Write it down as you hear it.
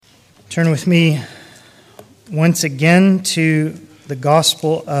Turn with me once again to the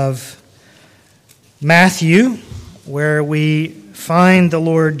Gospel of Matthew, where we find the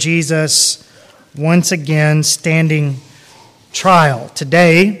Lord Jesus once again standing trial.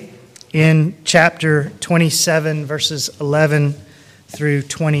 Today in chapter 27, verses 11 through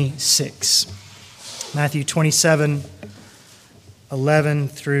 26. Matthew 27, 11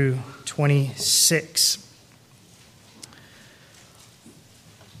 through 26.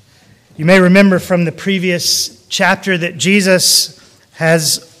 You may remember from the previous chapter that Jesus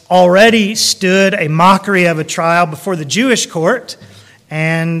has already stood a mockery of a trial before the Jewish court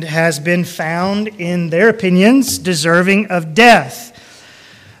and has been found, in their opinions, deserving of death.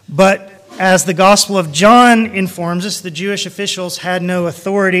 But as the Gospel of John informs us, the Jewish officials had no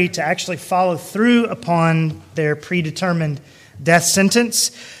authority to actually follow through upon their predetermined death sentence.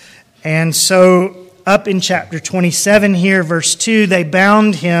 And so up in chapter 27 here, verse 2, they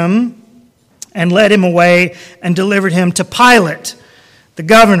bound him and led him away and delivered him to Pilate, the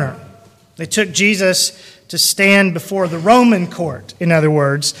governor. They took Jesus to stand before the Roman court, in other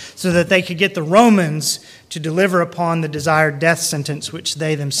words, so that they could get the Romans to deliver upon the desired death sentence, which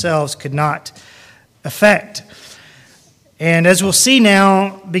they themselves could not effect. And as we'll see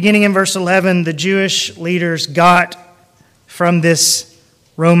now, beginning in verse 11, the Jewish leaders got from this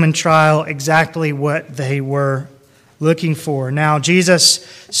Roman trial exactly what they were looking for. Now, Jesus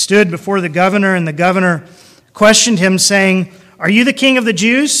stood before the governor, and the governor questioned him, saying, "Are you the king of the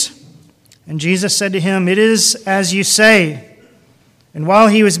Jews?" And Jesus said to him, "It is as you say." And while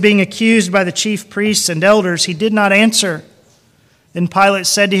he was being accused by the chief priests and elders, he did not answer. Then Pilate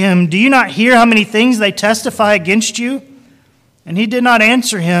said to him, "Do you not hear how many things they testify against you?" And he did not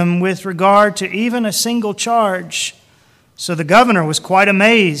answer him with regard to even a single charge. So the governor was quite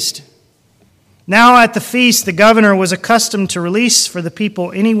amazed. Now at the feast, the governor was accustomed to release for the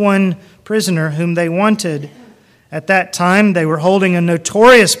people any one prisoner whom they wanted. At that time, they were holding a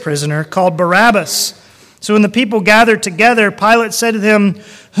notorious prisoner called Barabbas. So when the people gathered together, Pilate said to them,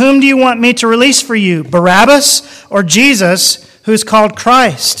 "Whom do you want me to release for you, Barabbas or Jesus, who is called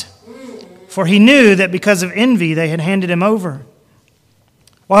Christ?" For he knew that because of envy they had handed him over.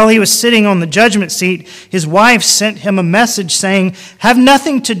 While he was sitting on the judgment seat, his wife sent him a message saying, "Have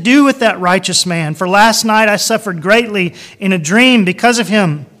nothing to do with that righteous man, for last night I suffered greatly in a dream because of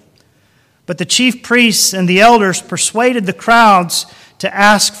him." But the chief priests and the elders persuaded the crowds to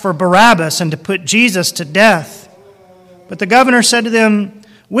ask for Barabbas and to put Jesus to death. But the governor said to them,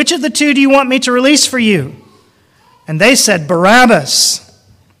 "Which of the two do you want me to release for you?" And they said, "Barabbas."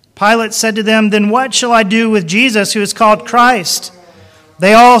 Pilate said to them, "Then what shall I do with Jesus, who is called Christ?"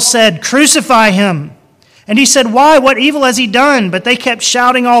 They all said, "Crucify him." And he said, "Why? What evil has he done?" But they kept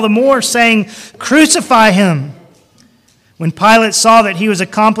shouting all the more, saying, "Crucify him." When Pilate saw that he was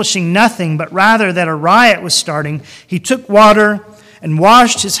accomplishing nothing, but rather that a riot was starting, he took water and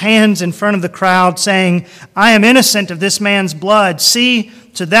washed his hands in front of the crowd, saying, "I am innocent of this man's blood. See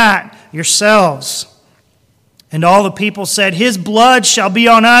to that yourselves." And all the people said, "His blood shall be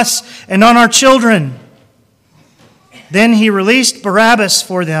on us and on our children." Then he released Barabbas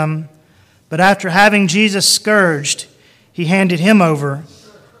for them, but after having Jesus scourged, he handed him over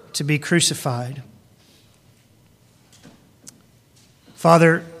to be crucified.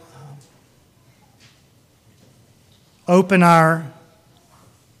 Father, open our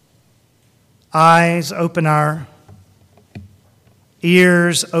eyes, open our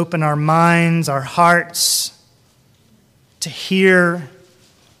ears, open our minds, our hearts to hear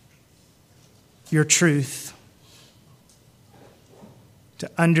your truth, to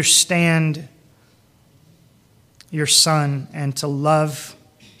understand your Son and to love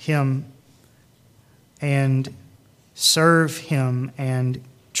him and serve him and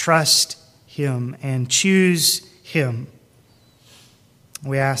trust him and choose him.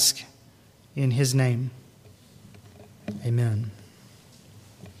 We ask in his name. Amen.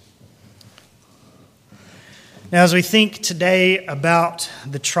 Now, as we think today about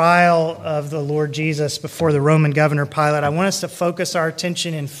the trial of the Lord Jesus before the Roman governor Pilate, I want us to focus our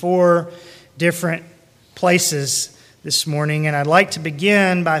attention in four different places this morning. And I'd like to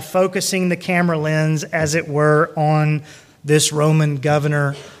begin by focusing the camera lens, as it were, on this Roman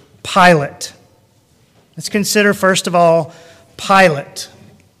governor Pilate. Let's consider, first of all, Pilate.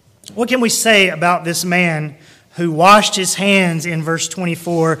 What can we say about this man who washed his hands in verse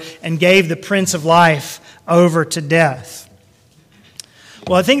 24 and gave the Prince of Life over to death?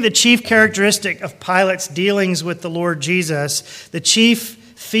 Well, I think the chief characteristic of Pilate's dealings with the Lord Jesus, the chief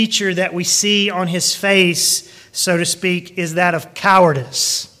feature that we see on his face, so to speak, is that of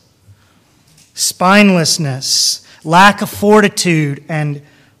cowardice, spinelessness, lack of fortitude, and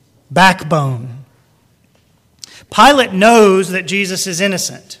backbone. Pilate knows that Jesus is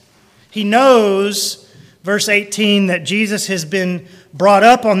innocent. He knows, verse 18, that Jesus has been brought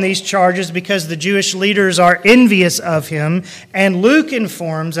up on these charges because the Jewish leaders are envious of him. And Luke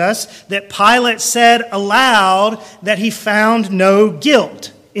informs us that Pilate said aloud that he found no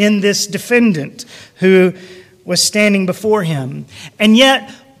guilt in this defendant who was standing before him. And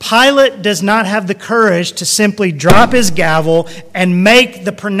yet, Pilate does not have the courage to simply drop his gavel and make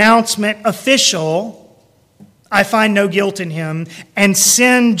the pronouncement official, I find no guilt in him, and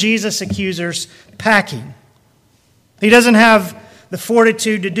send Jesus' accusers packing. He doesn't have the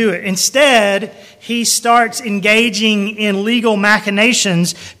fortitude to do it. Instead, he starts engaging in legal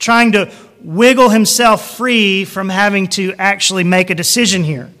machinations, trying to wiggle himself free from having to actually make a decision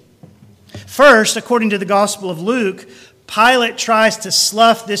here. First, according to the Gospel of Luke, Pilate tries to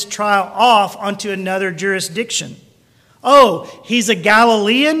slough this trial off onto another jurisdiction. Oh, he's a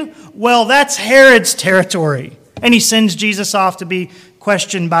Galilean? Well, that's Herod's territory. And he sends Jesus off to be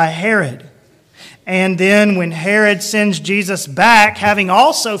questioned by Herod. And then when Herod sends Jesus back, having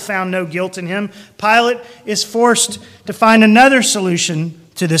also found no guilt in him, Pilate is forced to find another solution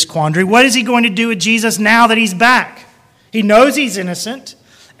to this quandary. What is he going to do with Jesus now that he's back? He knows he's innocent,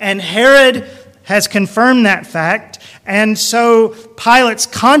 and Herod has confirmed that fact. And so Pilate's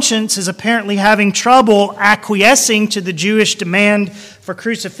conscience is apparently having trouble acquiescing to the Jewish demand for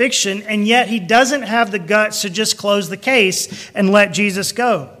crucifixion, and yet he doesn't have the guts to just close the case and let Jesus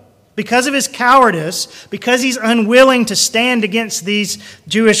go. Because of his cowardice, because he's unwilling to stand against these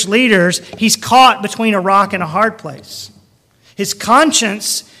Jewish leaders, he's caught between a rock and a hard place. His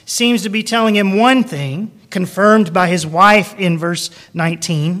conscience seems to be telling him one thing, confirmed by his wife in verse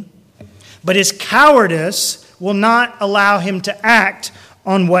 19, but his cowardice will not allow him to act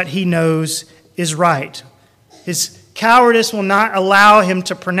on what he knows is right. His cowardice will not allow him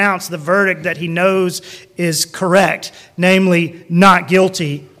to pronounce the verdict that he knows is correct, namely, not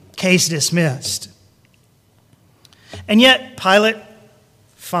guilty, case dismissed. And yet, Pilate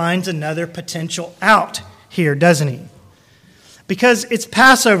finds another potential out here, doesn't he? Because it's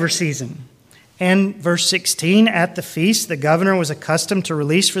Passover season. And verse 16, at the feast, the governor was accustomed to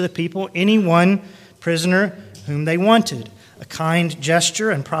release for the people any one prisoner whom they wanted. A kind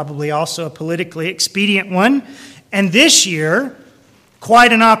gesture and probably also a politically expedient one. And this year,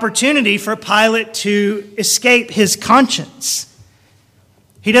 quite an opportunity for Pilate to escape his conscience.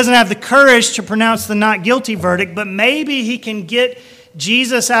 He doesn't have the courage to pronounce the not guilty verdict, but maybe he can get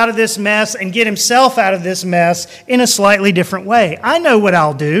Jesus out of this mess and get himself out of this mess in a slightly different way. I know what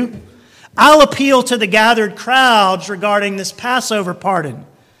I'll do. I'll appeal to the gathered crowds regarding this Passover pardon.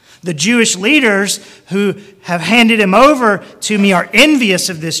 The Jewish leaders who have handed him over to me are envious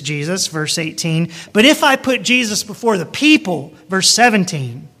of this Jesus, verse 18. But if I put Jesus before the people, verse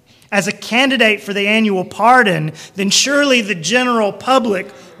 17, as a candidate for the annual pardon, then surely the general public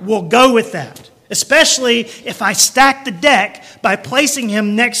will go with that. Especially if I stack the deck by placing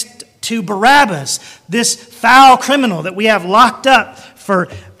him next to Barabbas, this foul criminal that we have locked up for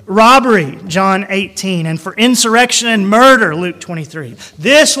robbery, John 18, and for insurrection and murder, Luke 23.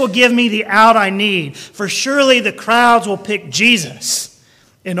 This will give me the out I need, for surely the crowds will pick Jesus,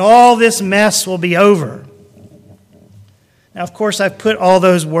 and all this mess will be over. Now, of course, I've put all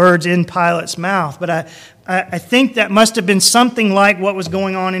those words in Pilate's mouth, but I think that must have been something like what was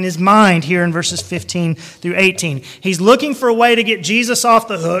going on in his mind here in verses 15 through 18. He's looking for a way to get Jesus off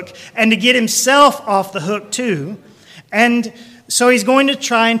the hook and to get himself off the hook too, and so he's going to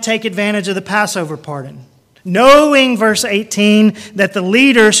try and take advantage of the Passover pardon. Knowing, verse 18, that the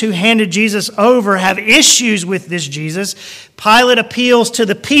leaders who handed Jesus over have issues with this Jesus, Pilate appeals to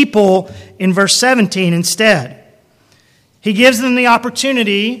the people in verse 17 instead. He gives them the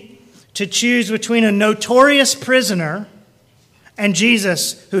opportunity to choose between a notorious prisoner and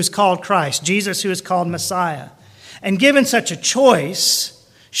Jesus who is called Christ, Jesus who is called Messiah. And given such a choice,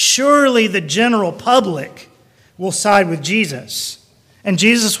 surely the general public will side with Jesus. And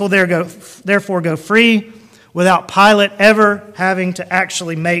Jesus will therefore go free without Pilate ever having to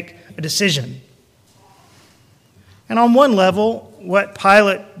actually make a decision. And on one level, what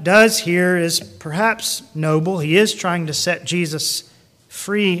Pilate does here is perhaps noble. He is trying to set Jesus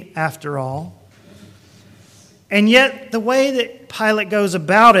free after all. And yet the way that Pilate goes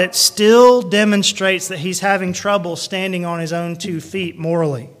about it still demonstrates that he's having trouble standing on his own 2 feet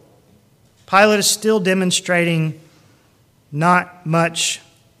morally. Pilate is still demonstrating not much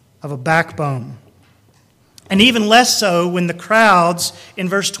of a backbone. And even less so when the crowds in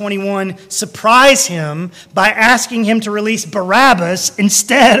verse 21 surprise him by asking him to release Barabbas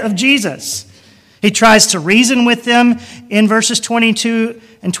instead of Jesus. He tries to reason with them in verses 22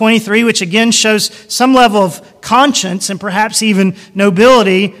 and 23, which again shows some level of conscience and perhaps even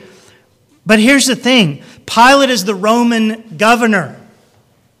nobility. But here's the thing. Pilate is the Roman governor.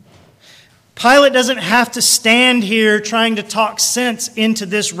 Pilate doesn't have to stand here trying to talk sense into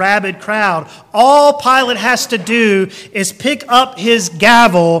this rabid crowd. All Pilate has to do is pick up his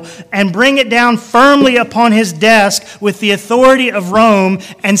gavel and bring it down firmly upon his desk with the authority of Rome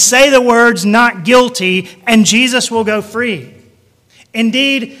and say the words, "not guilty," and Jesus will go free.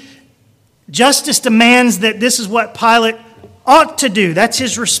 Indeed, justice demands that this is what Pilate ought to do. That's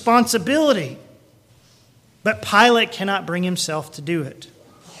his responsibility. But Pilate cannot bring himself to do it.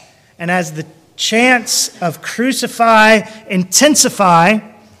 And as the chants of crucify intensify,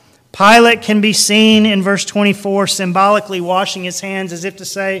 Pilate can be seen in verse 24 symbolically washing his hands as if to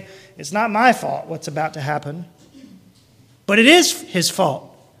say, it's not my fault what's about to happen. But it is his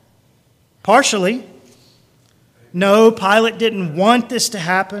fault. Partially. No, Pilate didn't want this to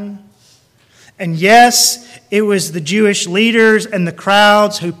happen. And yes, it was the Jewish leaders and the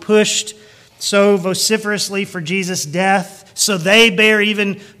crowds who pushed so vociferously for Jesus' death, so they bear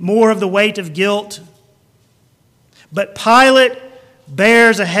even more of the weight of guilt. But Pilate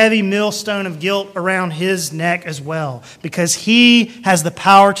bears a heavy millstone of guilt around his neck as well, because he has the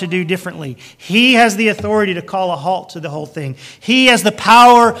power to do differently. He has the authority to call a halt to the whole thing. He has the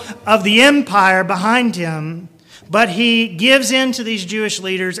power of the empire behind him, but he gives in to these Jewish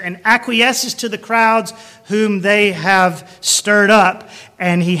leaders and acquiesces to the crowds whom they have stirred up.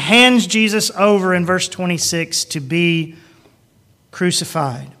 And he hands Jesus over in verse 26 to be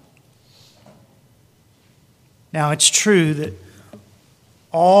crucified. Now, it's true that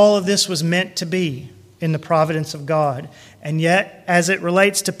all of this was meant to be in the providence of God. And yet, as it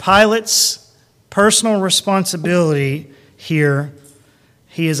relates to Pilate's personal responsibility here,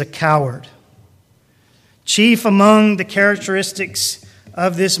 he is a coward. Chief among the characteristics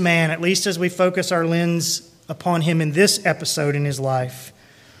of this man, at least as we focus our lens upon him in this episode in his life,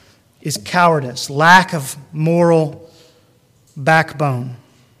 is cowardice, lack of moral backbone.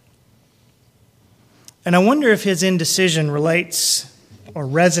 And I wonder if his indecision relates or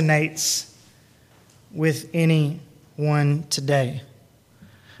resonates with anyone today.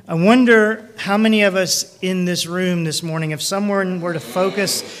 I wonder how many of us in this room this morning, if someone were to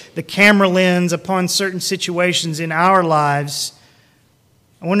focus the camera lens upon certain situations in our lives,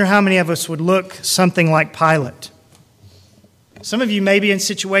 I wonder how many of us would look something like Pilate. Some of you may be in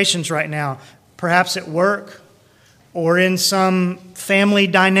situations right now, perhaps at work or in some family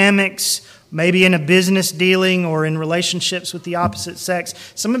dynamics, maybe in a business dealing or in relationships with the opposite sex.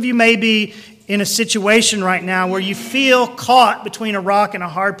 Some of you may be in a situation right now where you feel caught between a rock and a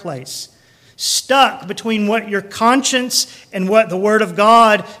hard place, stuck between what your conscience and what the Word of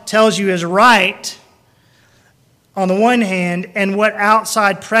God tells you is right on the one hand, and what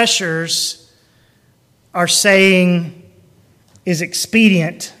outside pressures are saying is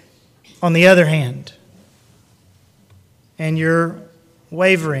expedient on the other hand. And you're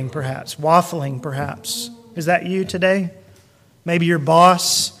wavering perhaps, waffling perhaps. Is that you today? Maybe your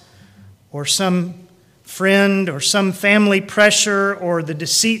boss or some friend or some family pressure or the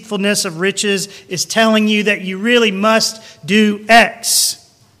deceitfulness of riches is telling you that you really must do X.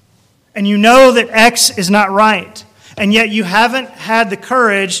 And you know that X is not right. And yet you haven't had the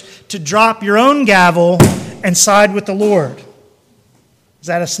courage to drop your own gavel and side with the Lord. Is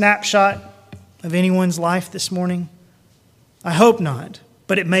that a snapshot of anyone's life this morning? I hope not,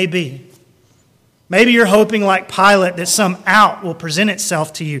 but it may be. Maybe you're hoping like Pilate that some out will present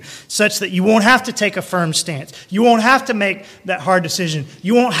itself to you such that you won't have to take a firm stance. You won't have to make that hard decision.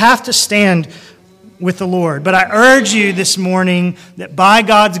 You won't have to stand with the Lord. But I urge you this morning that by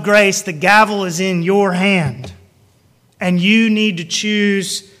God's grace, the gavel is in your hand. And you need to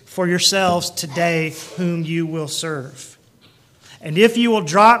choose for yourselves today whom you will serve. And if you will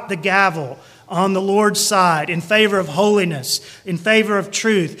drop the gavel on the Lord's side in favor of holiness, in favor of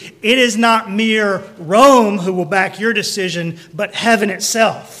truth, it is not mere Rome who will back your decision, but heaven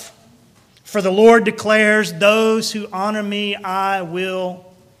itself. For the Lord declares, those who honor me, I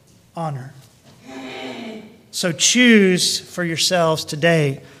will honor. So choose for yourselves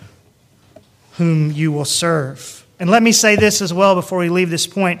today whom you will serve. And let me say this as well before we leave this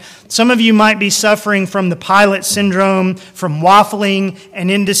point. Some of you might be suffering from the Pilate syndrome, from waffling and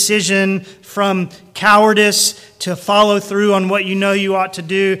indecision, from cowardice to follow through on what you know you ought to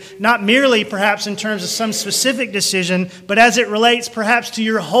do, not merely perhaps in terms of some specific decision, but as it relates perhaps to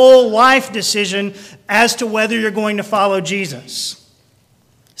your whole life decision as to whether you're going to follow Jesus.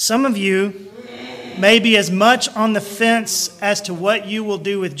 Some of you may be as much on the fence as to what you will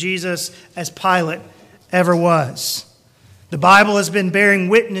do with Jesus as Pilate ever was. The Bible has been bearing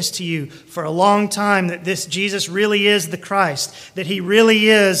witness to you for a long time that this Jesus really is the Christ, that he really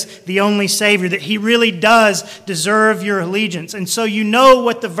is the only Savior, that he really does deserve your allegiance. And so you know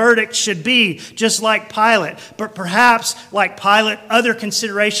what the verdict should be, just like Pilate. But perhaps, like Pilate, other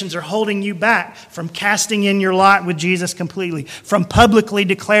considerations are holding you back from casting in your lot with Jesus completely, from publicly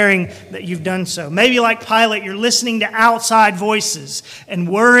declaring that you've done so. Maybe like Pilate, you're listening to outside voices and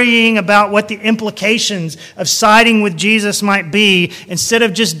worrying about what the implications of siding with Jesus might be, instead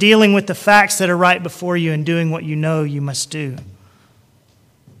of just dealing with the facts that are right before you and doing what you know you must do.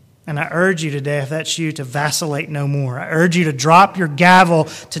 And I urge you today, if that's you, to vacillate no more. I urge you to drop your gavel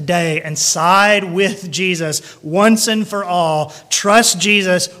today and side with Jesus once and for all. Trust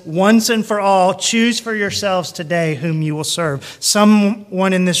Jesus once and for all. Choose for yourselves today whom you will serve.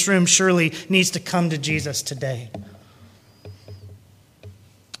 Someone in this room surely needs to come to Jesus today.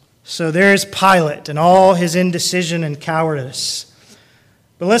 So there is Pilate and all his indecision and cowardice.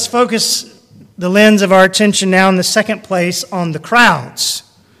 But let's focus the lens of our attention now in the second place on the crowds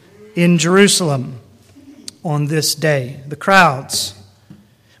in Jerusalem on this day. The crowds.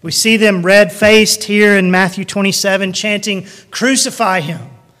 We see them red-faced here in Matthew 27 chanting, "Crucify him!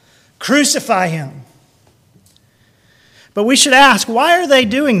 Crucify him!" But we should ask, why are they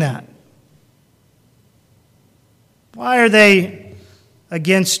doing that? Why are they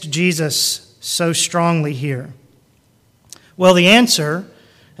against Jesus so strongly here? Well, the answer,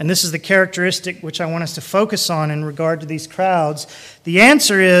 and this is the characteristic which I want us to focus on in regard to these crowds, the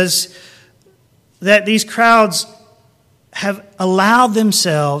answer is that these crowds have allowed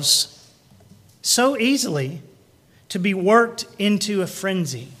themselves so easily to be worked into a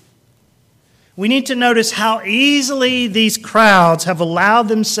frenzy. We need to notice how easily these crowds have allowed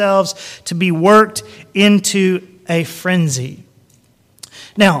themselves to be worked into a frenzy.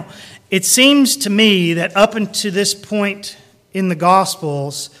 Now, it seems to me that up until this point in the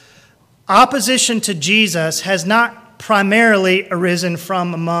Gospels, opposition to Jesus has not primarily arisen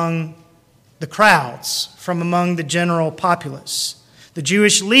from among the crowds, from among the general populace. The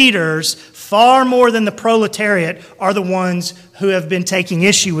Jewish leaders, far more than the proletariat, are the ones who have been taking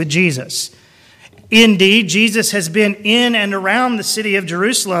issue with Jesus. Indeed, Jesus has been in and around the city of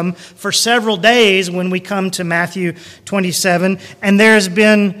Jerusalem for several days when we come to Matthew 27, and there has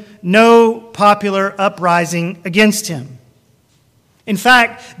been no popular uprising against him. In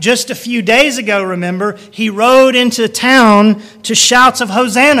fact, just a few days ago, remember, he rode into town to shouts of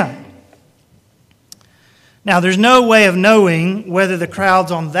Hosanna. Now, there's no way of knowing whether the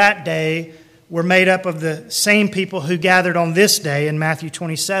crowds on that day were made up of the same people who gathered on this day in Matthew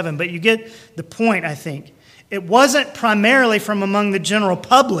 27. But you get the point, I think. It wasn't primarily from among the general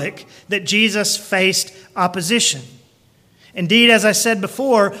public that Jesus faced opposition. Indeed, as I said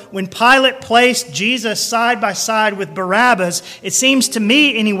before, when Pilate placed Jesus side by side with Barabbas, it seems to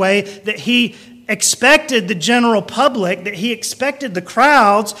me anyway that he expected the general public, that he expected the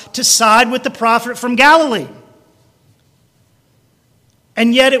crowds to side with the prophet from Galilee.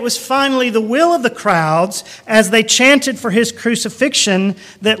 And yet it was finally the will of the crowds, as they chanted for his crucifixion,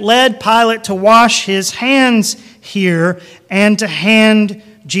 that led Pilate to wash his hands here and to hand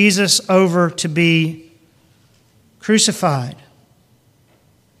Jesus over to be crucified.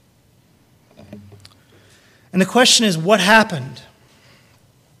 And the question is, what happened?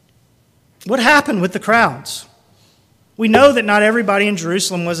 What happened with the crowds? We know that not everybody in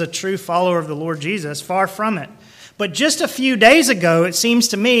Jerusalem was a true follower of the Lord Jesus, far from it. But just a few days ago, it seems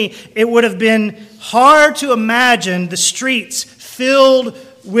to me, it would have been hard to imagine the streets filled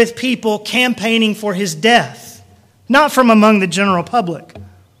with people campaigning for his death, not from among the general public.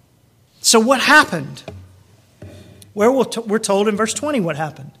 So what happened? Well, we're told in verse 20 what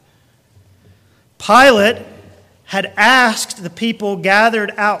happened. Pilate had asked the people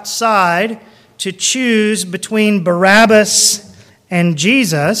gathered outside to choose between Barabbas and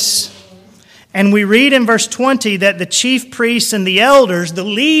Jesus. And we read in verse 20 that the chief priests and the elders, the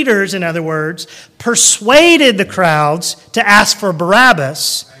leaders in other words, persuaded the crowds to ask for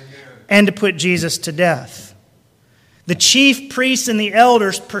Barabbas and to put Jesus to death. The chief priests and the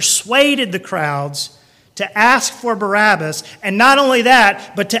elders persuaded the crowds to ask for Barabbas, and not only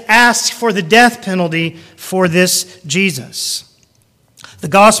that, but to ask for the death penalty for this Jesus. The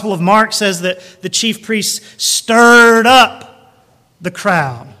Gospel of Mark says that the chief priests stirred up the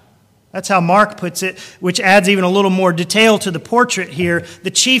crowd. That's how Mark puts it, which adds even a little more detail to the portrait here. The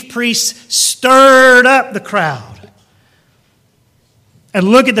chief priests stirred up the crowd. And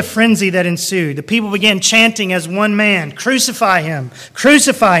look at the frenzy that ensued. The people began chanting as one man, "Crucify him!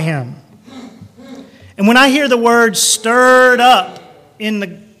 Crucify him!" And when I hear the word stirred up in the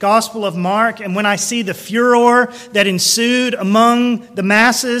Gospel of Mark, and when I see the furor that ensued among the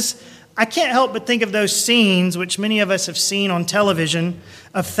masses, I can't help but think of those scenes, which many of us have seen on television,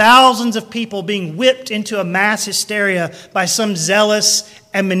 of thousands of people being whipped into a mass hysteria by some zealous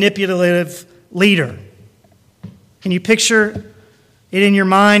and manipulative leader. Can you picture it in your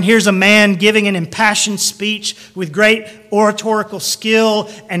mind? Here's a man giving an impassioned speech with great oratorical skill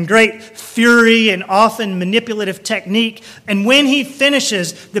and great fury and often manipulative technique. And when he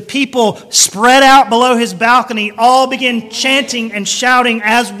finishes, the people spread out below his balcony all begin chanting and shouting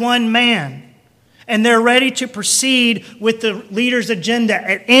as one man. And they're ready to proceed with the leader's agenda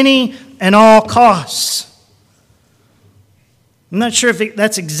at any and all costs. I'm not sure if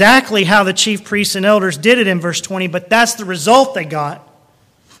that's exactly how the chief priests and elders did it in verse 20, but that's the result they got.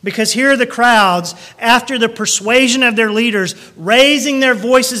 Because here are the crowds, after the persuasion of their leaders, raising their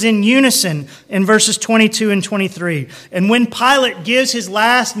voices in unison in verses 22 and 23. And when Pilate gives his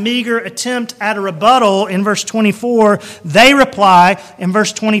last meager attempt at a rebuttal in verse 24, they reply in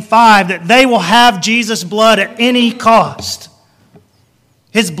verse 25 that they will have Jesus' blood at any cost.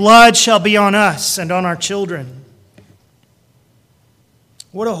 His blood shall be on us and on our children.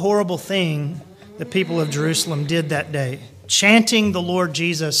 What a horrible thing the people of Jerusalem did that day, chanting the Lord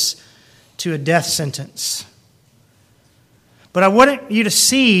Jesus to a death sentence. But I want you to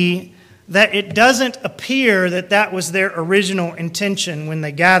see that it doesn't appear that that was their original intention when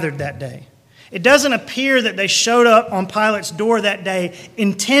they gathered that day. It doesn't appear that they showed up on Pilate's door that day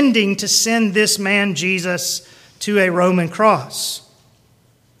intending to send this man Jesus to a Roman cross.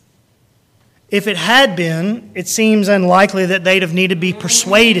 If it had been, it seems unlikely that they'd have needed to be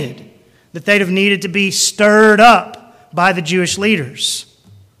persuaded, that they'd have needed to be stirred up by the Jewish leaders.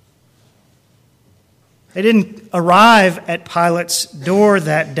 They didn't arrive at Pilate's door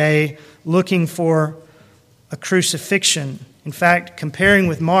that day looking for a crucifixion. In fact, comparing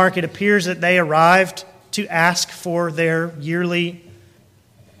with Mark, it appears that they arrived to ask for their yearly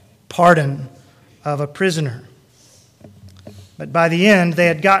pardon of a prisoner. But by the end, they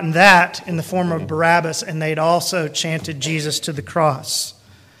had gotten that in the form of Barabbas, and they'd also chanted Jesus to the cross.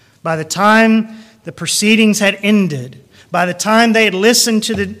 By the time the proceedings had ended, by the time they had listened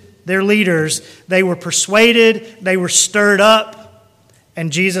to their leaders, they were persuaded, they were stirred up,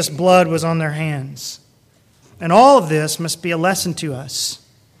 and Jesus' blood was on their hands. And all of this must be a lesson to us.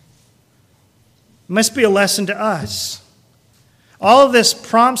 It must be a lesson to us. All of this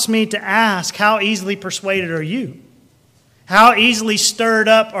prompts me to ask, how easily persuaded are you? How easily stirred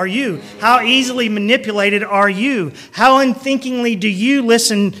up are you? How easily manipulated are you? How unthinkingly do you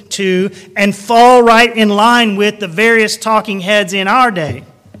listen to and fall right in line with the various talking heads in our day?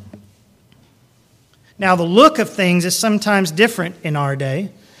 Now, the look of things is sometimes different in our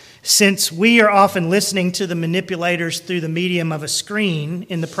day, since we are often listening to the manipulators through the medium of a screen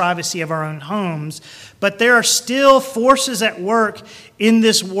in the privacy of our own homes. But there are still forces at work in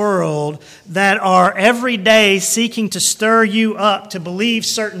this world that are every day seeking to stir you up to believe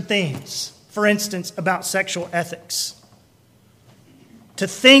certain things. For instance, about sexual ethics. To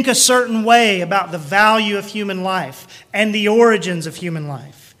think a certain way about the value of human life and the origins of human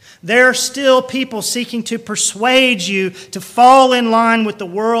life. There are still people seeking to persuade you to fall in line with the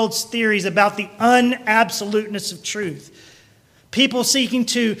world's theories about the unabsoluteness of truth. People seeking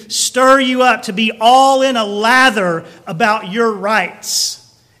to stir you up to be all in a lather about your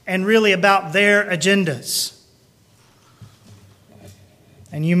rights and really about their agendas.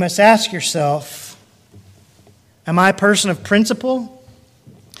 And you must ask yourself, am I a person of principle?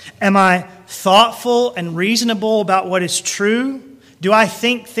 Am I thoughtful and reasonable about what is true? Do I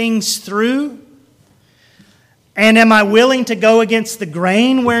think things through? And am I willing to go against the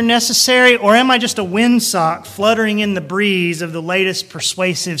grain where necessary? Or am I just a windsock fluttering in the breeze of the latest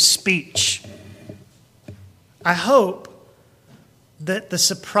persuasive speech? I hope that the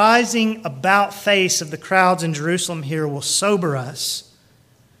surprising about-face of the crowds in Jerusalem here will sober us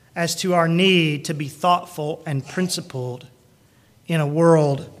as to our need to be thoughtful and principled in a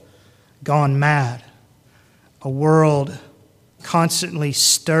world gone mad, a world constantly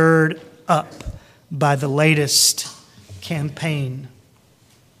stirred up by the latest campaign.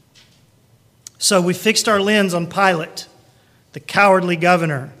 So we fixed our lens on Pilate, the cowardly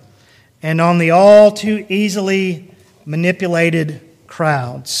governor, and on the all too easily manipulated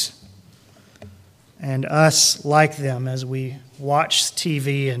crowds, and us like them as we watch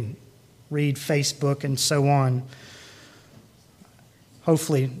TV and read Facebook and so on.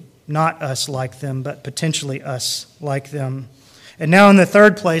 Hopefully not us like them, but potentially us like them. And now in the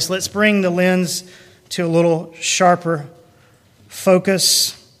third place, let's bring the lens to a little sharper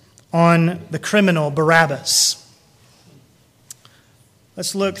focus on the criminal Barabbas.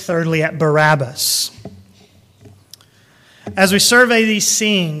 Let's look thirdly at Barabbas. As we survey these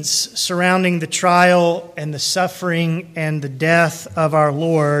scenes surrounding the trial and the suffering and the death of our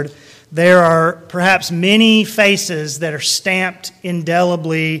Lord, there are perhaps many faces that are stamped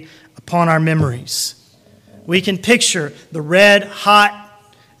indelibly upon our memories. We can picture the red, hot,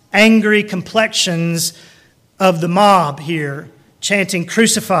 angry complexions of the mob here chanting,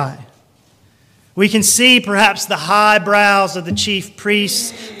 "Crucify." We can see perhaps the high brows of the chief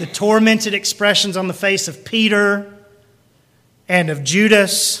priests, the tormented expressions on the face of Peter and of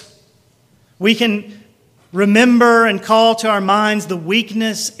Judas. We can remember and call to our minds the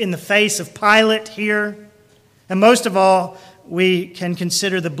weakness in the face of Pilate here. And most of all, we can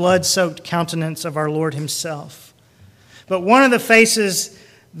consider the blood-soaked countenance of our Lord himself. But one of the faces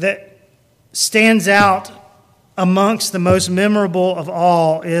that stands out amongst the most memorable of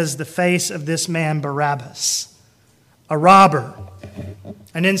all is the face of this man Barabbas, a robber,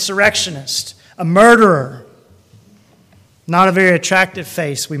 an insurrectionist, a murderer. Not a very attractive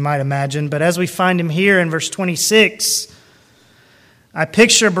face, we might imagine, but as we find him here in verse 26, I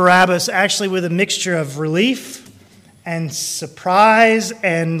picture Barabbas actually with a mixture of relief and surprise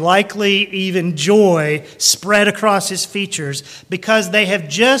and likely even joy spread across his features, because they have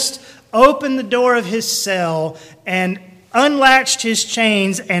just opened the door of his cell and unlatched his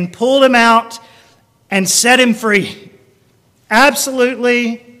chains and pulled him out and set him free.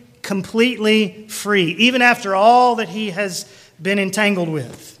 Absolutely, completely free, even after all that he has been entangled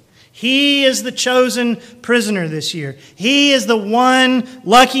with. He is the chosen prisoner this year. He is the one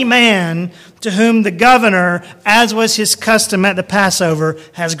lucky man to whom the governor, as was his custom at the Passover,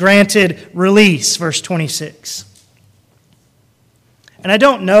 has granted release. Verse 26. And I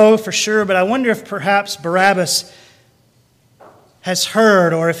don't know for sure, but I wonder if perhaps Barabbas has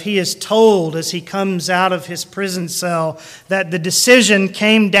heard, or if he is told as he comes out of his prison cell, that the decision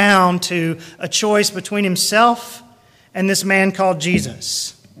came down to a choice between himself and this man called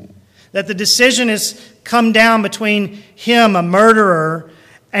Jesus. That the decision has come down between him, a murderer,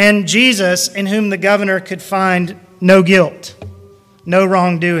 and Jesus, in whom the governor could find no guilt, no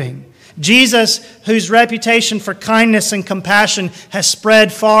wrongdoing. Jesus, whose reputation for kindness and compassion has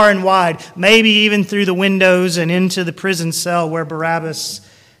spread far and wide, maybe even through the windows and into the prison cell where Barabbas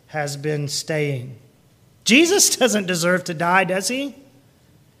has been staying. Jesus doesn't deserve to die, does he?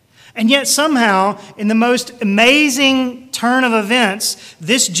 And yet somehow, in the most amazing turn of events,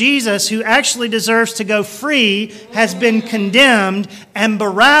 this Jesus, who actually deserves to go free, has been condemned, and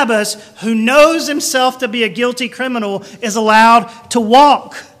Barabbas, who knows himself to be a guilty criminal, is allowed to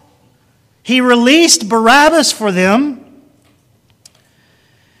walk. He released Barabbas for them,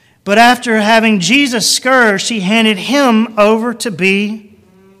 but after having Jesus scourged, he handed him over to be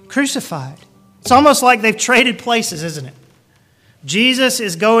crucified. It's almost like they've traded places, isn't it? Jesus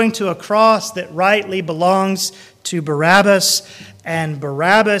is going to a cross that rightly belongs to Barabbas, and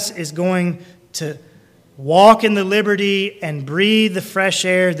Barabbas is going to walk in the liberty and breathe the fresh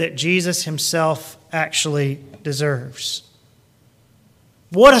air that Jesus himself actually deserves.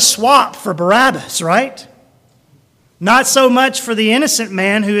 What a swap for Barabbas, right? Not so much for the innocent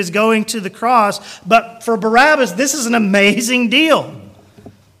man who is going to the cross, but for Barabbas, this is an amazing deal.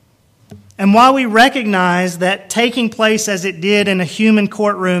 And while we recognize that taking place as it did in a human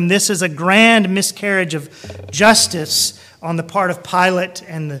courtroom, this is a grand miscarriage of justice on the part of Pilate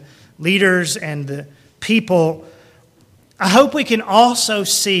and the leaders and the people, I hope we can also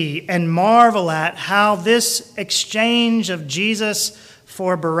see and marvel at how this exchange of Jesus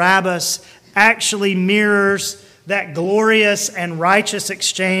for Barabbas actually mirrors that glorious and righteous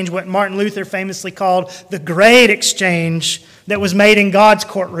exchange, what Martin Luther famously called the great exchange that was made in God's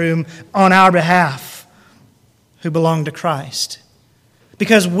courtroom on our behalf, who belong to Christ.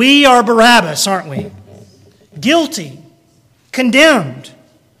 Because we are Barabbas, aren't we? Guilty, condemned,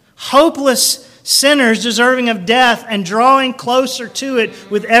 hopeless sinners deserving of death and drawing closer to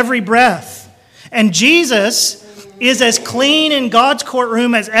it with every breath. And Jesus is as clean in God's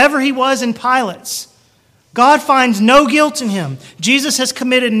courtroom as ever he was in Pilate's. God finds no guilt in him. Jesus has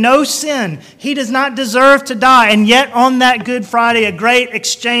committed no sin. He does not deserve to die. And yet on that Good Friday, a great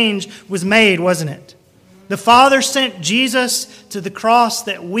exchange was made, wasn't it? The Father sent Jesus to the cross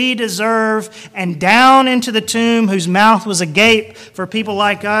that we deserve and down into the tomb whose mouth was agape for people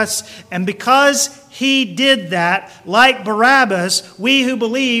like us. And because he did that, like Barabbas, we who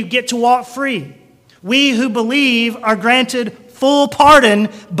believe get to walk free. We who believe are granted full pardon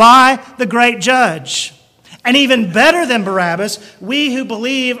by the great judge. And even better than Barabbas, we who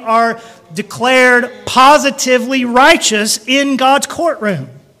believe are declared positively righteous in God's courtroom.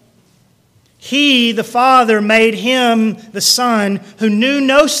 He, the Father, made him, the Son, who knew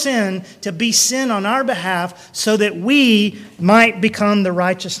no sin, to be sin on our behalf so that we might become the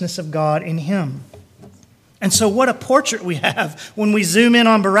righteousness of God in him. And so what a portrait we have when we zoom in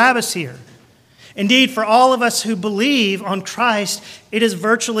on Barabbas here. Indeed, for all of us who believe on Christ, it is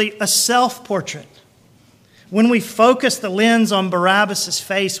virtually a self-portrait. When we focus the lens on Barabbas'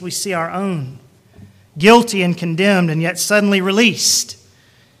 face, we see our own, guilty and condemned, and yet suddenly released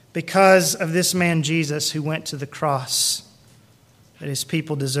because of this man Jesus who went to the cross that his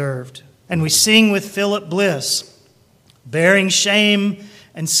people deserved. And we sing with Philip Bliss, bearing shame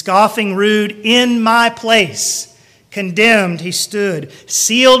and scoffing rude, in my place, condemned he stood,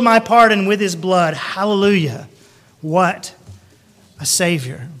 sealed my pardon with his blood. Hallelujah. What a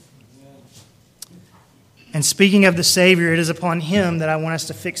Savior. And speaking of the Savior, it is upon him that I want us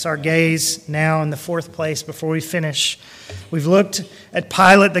to fix our gaze now in the fourth place before we finish. We've looked at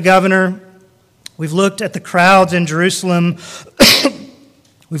Pilate the governor. We've looked at the crowds in Jerusalem.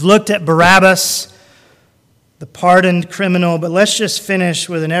 We've looked at Barabbas, the pardoned criminal. But let's just finish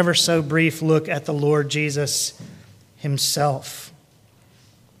with an ever so brief look at the Lord Jesus himself.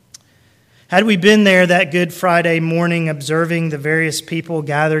 Had we been there that Good Friday morning observing the various people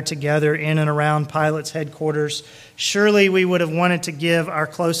gathered together in and around Pilate's headquarters, surely we would have wanted to give our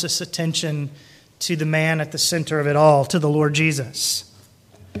closest attention to the man at the center of it all, to the Lord Jesus.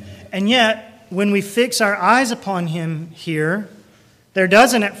 And yet, when we fix our eyes upon him here, there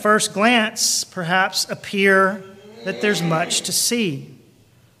doesn't at first glance perhaps appear that there's much to see.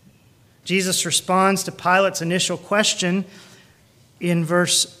 Jesus responds to Pilate's initial question in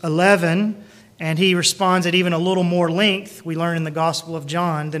verse 11, and he responds at even a little more length, we learn in the Gospel of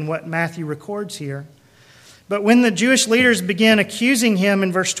John, than what Matthew records here. But when the Jewish leaders began accusing him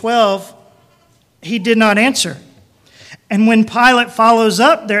in verse 12, he did not answer. And when Pilate follows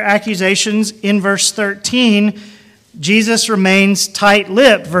up their accusations in verse 13, Jesus remains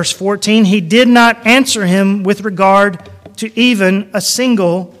tight-lipped. Verse 14, he did not answer him with regard to even a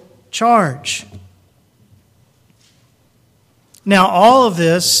single charge. Now, all of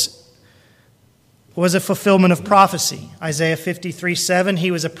this was a fulfillment of prophecy. Isaiah 53:7,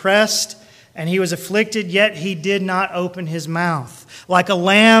 he was oppressed and he was afflicted, yet he did not open his mouth. Like a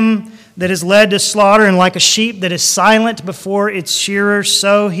lamb that is led to slaughter and like a sheep that is silent before its shearer,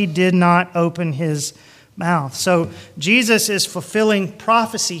 so he did not open his mouth. So Jesus is fulfilling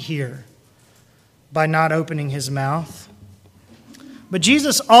prophecy here by not opening his mouth. But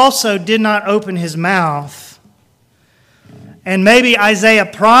Jesus also did not open his mouth. And maybe Isaiah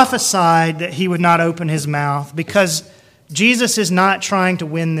prophesied that he would not open his mouth because Jesus is not trying to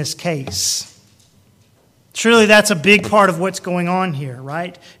win this case. Surely that's a big part of what's going on here,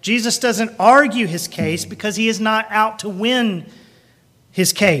 right? Jesus doesn't argue his case because he is not out to win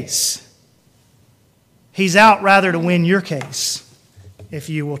his case. He's out rather to win your case, if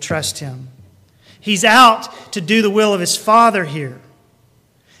you will trust him. He's out to do the will of his Father here.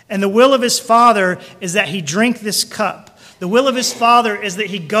 And the will of his Father is that he drink this cup. The will of his Father is that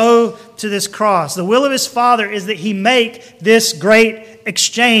he go to this cross. The will of his Father is that he make this great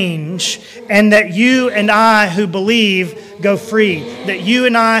exchange and that you and I who believe go free. That you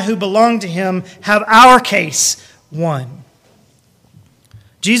and I who belong to him have our case won.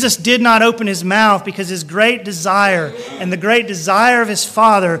 Jesus did not open his mouth because his great desire and the great desire of his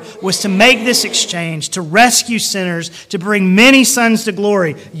Father was to make this exchange, to rescue sinners, to bring many sons to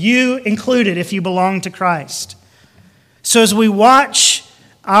glory, you included if you belong to Christ. So as we watch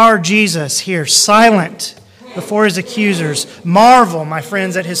our Jesus here, silent before his accusers, marvel, my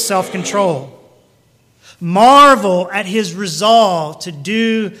friends, at his self-control. Marvel at his resolve to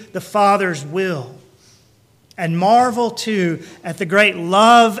do the Father's will. And marvel, too, at the great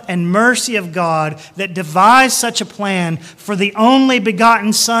love and mercy of God that devised such a plan for the only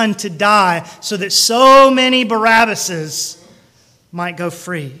begotten Son to die so that so many Barabbases might go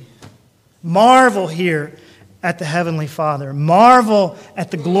free. Marvel here at the Heavenly Father. Marvel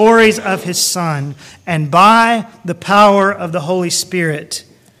at the glories of his Son. And by the power of the Holy Spirit,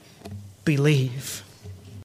 believe.